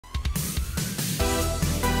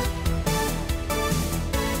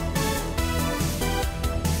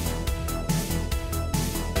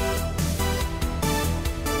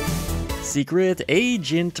Secret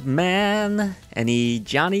Agent, man. Any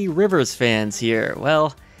Johnny Rivers fans here?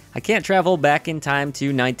 Well, I can't travel back in time to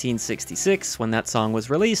 1966 when that song was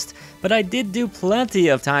released, but I did do plenty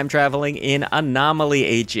of time traveling in Anomaly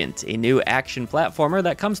Agent, a new action platformer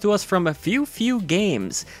that comes to us from a few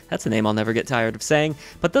games. That's a name I'll never get tired of saying,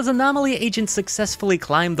 but does Anomaly Agent successfully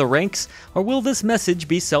climb the ranks, or will this message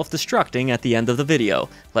be self-destructing at the end of the video?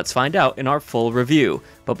 Let's find out in our full review.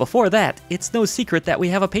 But before that, it's no secret that we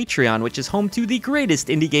have a Patreon, which is home to the greatest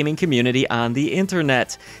indie gaming community on the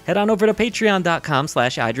internet. Head on over to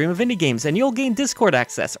patreon.com/idreamofindiegames and you'll gain Discord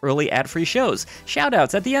access, early ad-free shows,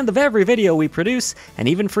 shoutouts at the end of every video we produce, and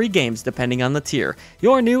even free games depending on the tier.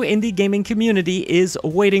 Your new indie gaming community is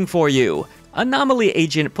waiting for you. Anomaly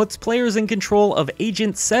Agent puts players in control of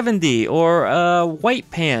Agent 70, or White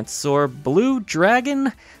Pants, or Blue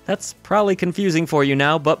Dragon? That's probably confusing for you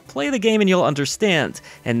now, but play the game and you'll understand.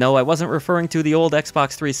 And no, I wasn't referring to the old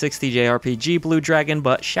Xbox 360 JRPG Blue Dragon,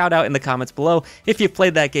 but shout out in the comments below if you've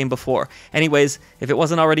played that game before. Anyways, if it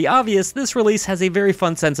wasn't already obvious, this release has a very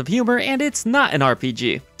fun sense of humor, and it's not an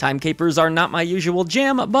RPG. Time capers are not my usual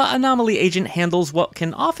jam, but Anomaly Agent handles what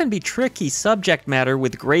can often be tricky subject matter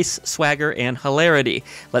with grace, swagger, and hilarity.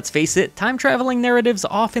 Let's face it, time-traveling narratives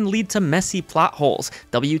often lead to messy plot holes,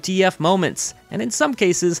 WTF moments, and in some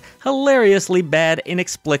cases, hilariously bad,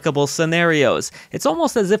 inexplicable scenarios. It's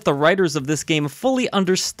almost as if the writers of this game fully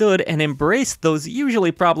understood and embraced those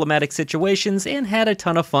usually problematic situations and had a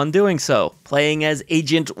ton of fun doing so. Playing as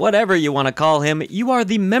Agent whatever you want to call him, you are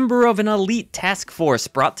the member of an elite task force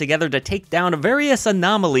brought together to take down various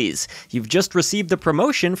anomalies. You've just received a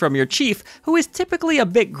promotion from your chief, who is typically a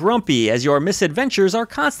bit grumpy as your misadventures are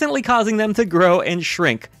constantly causing them to grow and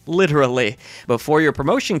shrink, literally. Before your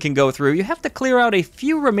promotion can go through, you have to clear out a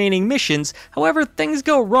few remaining missions. However, things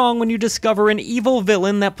go wrong when you discover an evil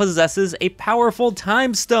villain that possesses a powerful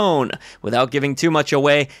time stone. Without giving too much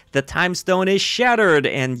away, the time stone is shattered,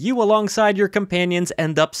 and you alongside your companions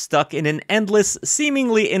end up stuck in an endless,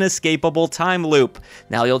 seemingly inescapable time loop.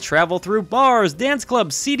 Now you'll travel through bars, dance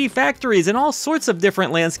clubs, seedy factories, and all sorts of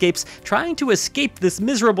different landscapes, trying to escape this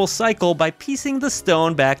miserable cycle by piecing the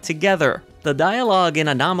stone back together. The dialogue in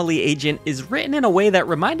Anomaly Agent is written in a way that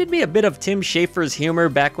reminded me a bit of Tim Schafer's humor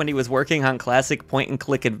back when he was working on classic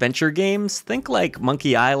point-and-click adventure games. Think like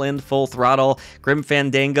Monkey Island, Full Throttle, Grim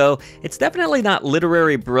Fandango. It's definitely not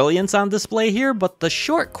literary brilliance on display here, but the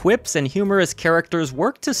short quips and humorous characters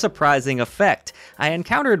work to surprising effect. I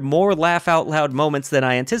encountered more laugh-out-loud moments than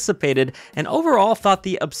I anticipated, and overall thought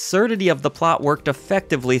the absurdity of the plot worked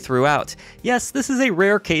effectively throughout. Yes, this is a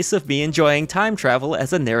rare case of me enjoying time travel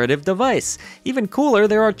as a narrative device. Even cooler,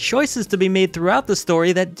 there are choices to be made throughout the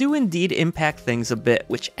story that do indeed impact things a bit,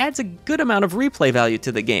 which adds a good amount of replay value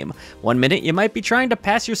to the game. One minute you might be trying to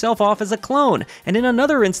pass yourself off as a clone, and in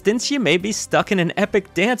another instance you may be stuck in an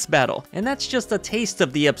epic dance battle, and that's just a taste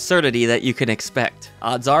of the absurdity that you can expect.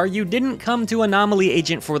 Odds are you didn't come to Anomaly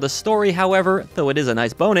Agent for the story, however, though it is a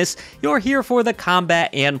nice bonus, you're here for the combat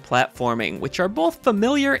and platforming, which are both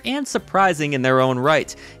familiar and surprising in their own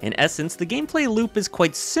right. In essence, the gameplay loop is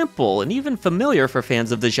quite simple and even familiar for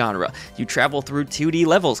fans of the genre. You travel through 2D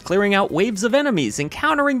levels, clearing out waves of enemies,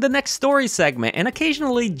 encountering the next story segment, and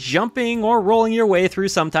occasionally jumping or rolling your way through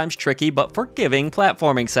sometimes tricky but forgiving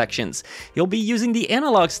platforming sections. You'll be using the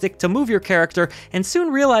analog stick to move your character, and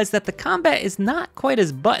soon realize that the combat is not quite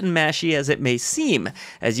as button mashy as it may seem.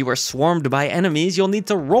 As you are swarmed by enemies, you'll need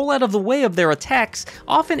to roll out of the way of their attacks,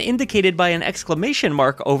 often indicated by an exclamation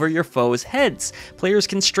mark over your foes' heads. Players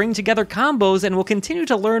can string together combos and will continue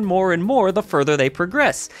to learn more and more the further they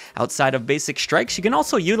progress. Outside of basic strikes, you can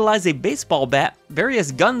also utilize a baseball bat,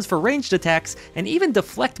 various guns for ranged attacks, and even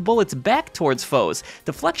deflect bullets back towards foes.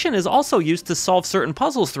 Deflection is also used to solve certain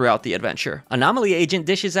puzzles throughout the adventure. Anomaly Agent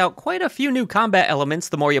dishes out quite a few new combat elements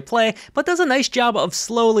the more you play, but does a nice job of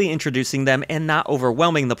slowly introducing them and not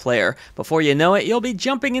overwhelming the player. Before you know it, you'll be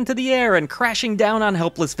jumping into the air and crashing down on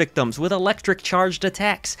helpless victims with electric charged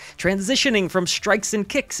attacks, transitioning from strikes and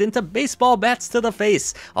kicks into baseball bats to the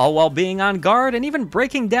face, all while being on guard and even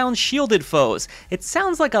breaking down shielded foes. It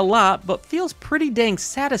sounds like a lot, but feels pretty dang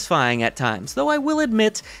satisfying at times, though I will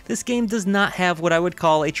admit, this game does not have what I would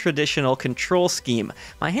call a traditional control scheme.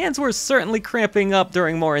 My hands were certainly cramping up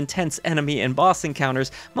during more intense enemy and boss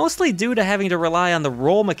encounters, mostly due to having to rely on the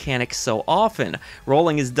roll mechanics so often.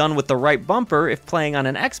 Rolling is done with the right bumper if playing on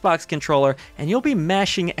an Xbox controller, and you'll be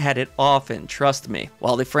mashing at it often, trust me.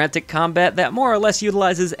 While the frantic combat that more or less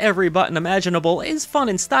utilizes every button imaginable is fun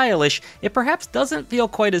and stylish, English, it perhaps doesn't feel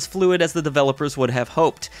quite as fluid as the developers would have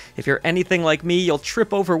hoped. If you're anything like me, you'll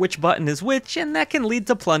trip over which button is which, and that can lead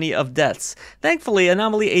to plenty of deaths. Thankfully,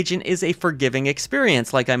 Anomaly Agent is a forgiving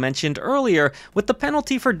experience, like I mentioned earlier, with the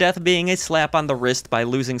penalty for death being a slap on the wrist by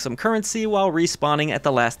losing some currency while respawning at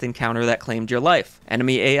the last encounter that claimed your life.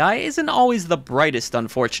 Enemy AI isn't always the brightest,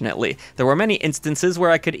 unfortunately. There were many instances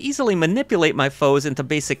where I could easily manipulate my foes into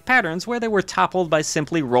basic patterns where they were toppled by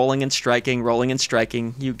simply rolling and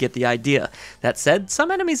striking, you get the idea. That said,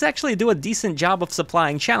 some enemies actually do a decent job of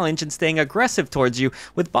supplying challenge and staying aggressive towards you,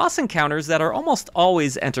 with boss encounters that are almost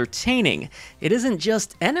always entertaining. It isn't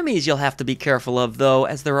just enemies you'll have to be careful of though,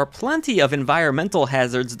 as there are plenty of environmental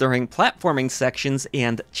hazards during platforming sections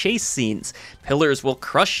and chase scenes. Pillars will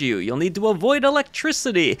crush you, you'll need to avoid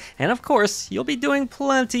electricity, and of course, you'll be doing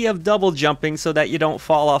plenty of double jumping so that you don't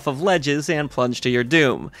fall off of ledges and plunge to your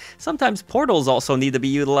doom. Sometimes portals also need to be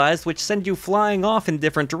utilized, which send you flying off in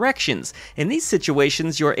different directions. In these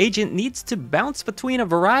situations, your agent needs to bounce between a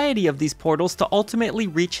variety of these portals to ultimately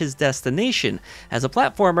reach his destination. As a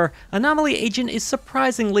platformer, Anomaly Agent is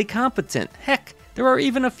surprisingly competent. Heck, there are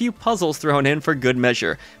even a few puzzles thrown in for good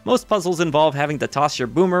measure. Most puzzles involve having to toss your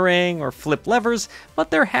boomerang or flip levers,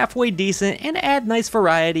 but they're halfway decent and add nice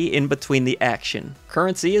variety in between the action.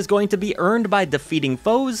 Currency is going to be earned by defeating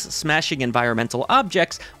foes, smashing environmental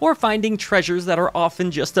objects, or finding treasures that are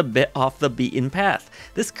often just a bit off the beaten path.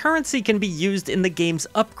 This currency can be used in the game's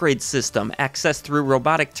upgrade system, accessed through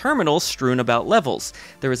robotic terminals strewn about levels.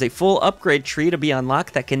 There is a full upgrade tree to be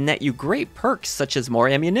unlocked that can net you great perks such as more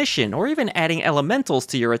ammunition, or even adding elementals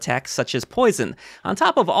to your attacks such as poison. On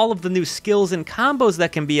top of all of the new skills and combos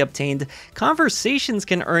that can be obtained, conversations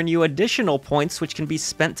can earn you additional points which can be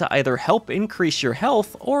spent to either help increase your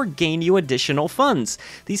health or gain you additional funds.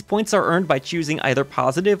 These points are earned by choosing either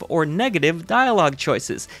positive or negative dialogue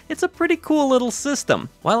choices. It's a pretty cool little system.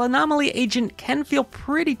 While Anomaly Agent can feel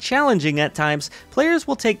pretty challenging at times, players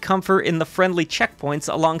will take comfort in the friendly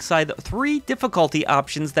checkpoints alongside 3 difficulty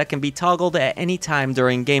options that can be toggled at any time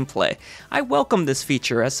during gameplay. I welcome this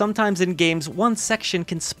feature, as sometimes in games one section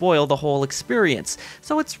can spoil the whole experience,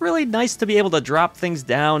 so it's really nice to be able to drop things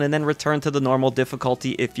down and then return to the normal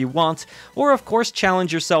difficulty if you want, or of course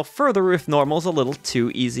challenge yourself further if normal's a little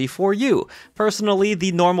too easy for you. Personally,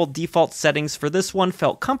 the normal default settings for this one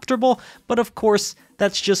felt comfortable, but of course,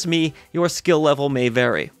 that's just me, your skill level may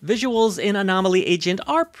vary. Visuals in Anomaly Agent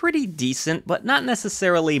are pretty decent, but not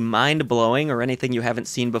necessarily mind-blowing or anything you haven't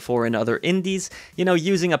seen before in other indies. You know,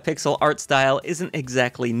 using a pixel art style isn't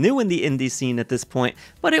exactly new in the indie scene at this point,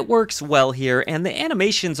 but it works well here, and the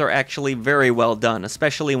animations are actually very well done,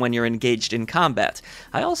 especially when you're engaged in combat.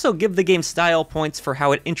 I also give the game style points for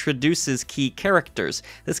how it introduces key characters.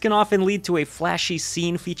 This can often lead to a flashy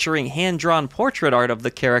scene featuring hand-drawn portrait art of the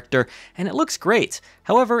character, and it looks great.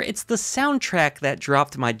 However, it's the soundtrack that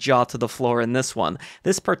dropped my jaw to the floor in this one.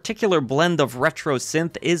 This particular blend of retro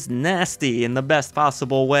synth is nasty in the best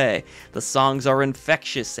possible way. The songs are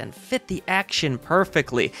infectious and fit the action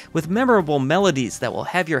perfectly, with memorable melodies that will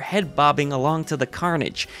have your head bobbing along to the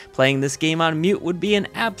carnage. Playing this game on mute would be an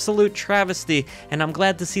absolute travesty, and I'm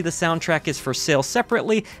glad to see the soundtrack is for sale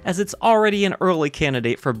separately, as it's already an early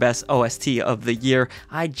candidate for Best OST of the Year.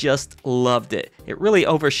 I just loved it. It really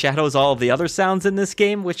overshadows all of the other sounds in this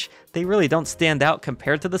game, which they really don't stand out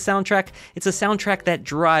compared to the soundtrack. It's a soundtrack that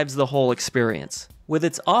drives the whole experience. With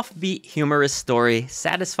its offbeat, humorous story,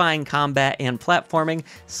 satisfying combat and platforming,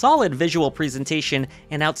 solid visual presentation,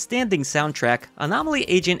 and outstanding soundtrack, Anomaly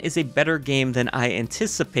Agent is a better game than I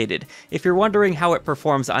anticipated. If you're wondering how it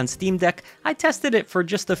performs on Steam Deck, I tested it for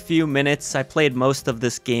just a few minutes. I played most of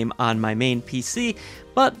this game on my main PC,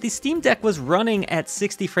 but the Steam Deck was running at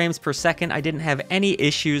 60 frames per second. I didn't have any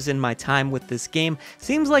issues in my time with this game.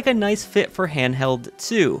 Seems like a nice fit for handheld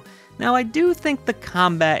too. Now, I do think the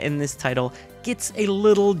combat in this title gets a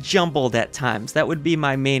little jumbled at times. That would be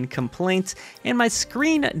my main complaint, and my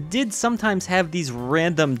screen did sometimes have these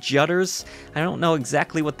random judders. I don't know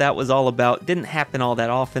exactly what that was all about. Didn't happen all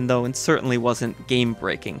that often though, and certainly wasn't game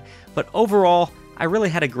breaking. But overall, I really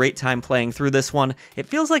had a great time playing through this one. It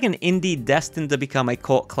feels like an indie destined to become a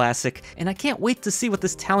cult classic, and I can't wait to see what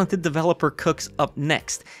this talented developer cooks up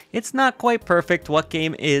next. It's not quite perfect, what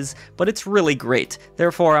game is, but it's really great.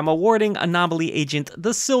 Therefore, I'm awarding Anomaly Agent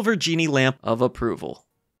the Silver Genie Lamp of approval.